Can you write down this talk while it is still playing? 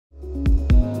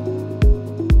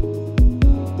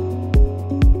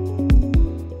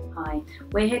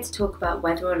We're here to talk about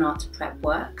whether or not PrEP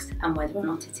works and whether or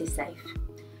not it is safe.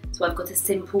 So I've got a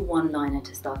simple one-liner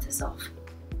to start us off.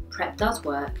 PrEP does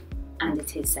work and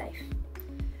it is safe.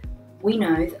 We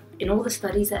know that in all the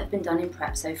studies that have been done in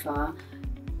PrEP so far,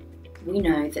 we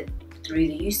know that through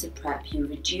the use of PrEP you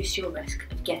reduce your risk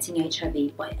of getting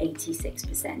HIV by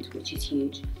 86%, which is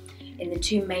huge. In the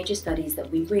two major studies that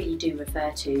we really do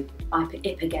refer to,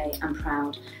 IPEGAY and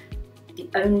PROUD, the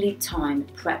only time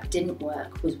PrEP didn't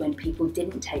work was when people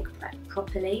didn't take PrEP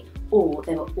properly or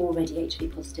they were already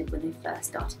HIV positive when they first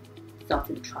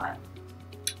started the trial.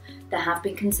 There have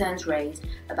been concerns raised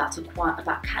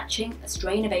about catching a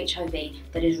strain of HIV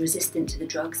that is resistant to the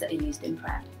drugs that are used in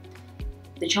PrEP.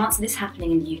 The chance of this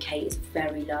happening in the UK is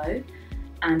very low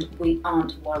and we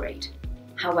aren't worried.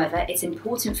 However, it's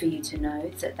important for you to know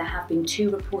that there have been 2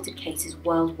 reported cases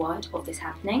worldwide of this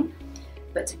happening,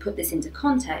 but to put this into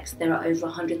context, there are over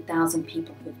 100,000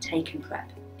 people who have taken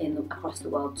PrEP across the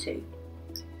world too.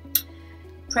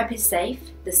 PrEP is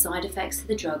safe, the side effects of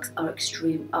the drugs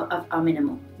are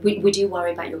minimal. We do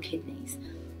worry about your kidneys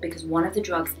because one of the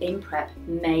drugs in PrEP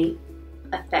may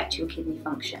affect your kidney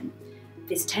function.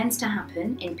 This tends to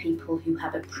happen in people who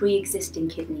have a pre-existing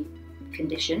kidney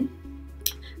condition,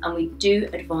 and we do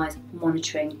advise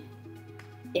monitoring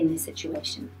in this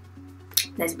situation.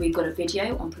 We've got a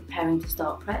video on preparing to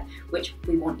start PrEP, which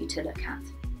we want you to look at.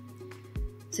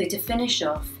 So to finish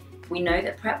off, we know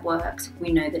that PrEP works,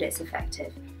 we know that it's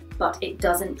effective, but it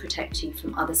doesn't protect you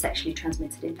from other sexually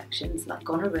transmitted infections like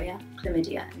gonorrhea,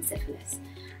 chlamydia and syphilis.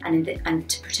 And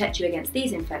to protect you against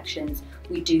these infections,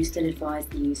 we do still advise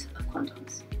the use of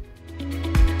condoms.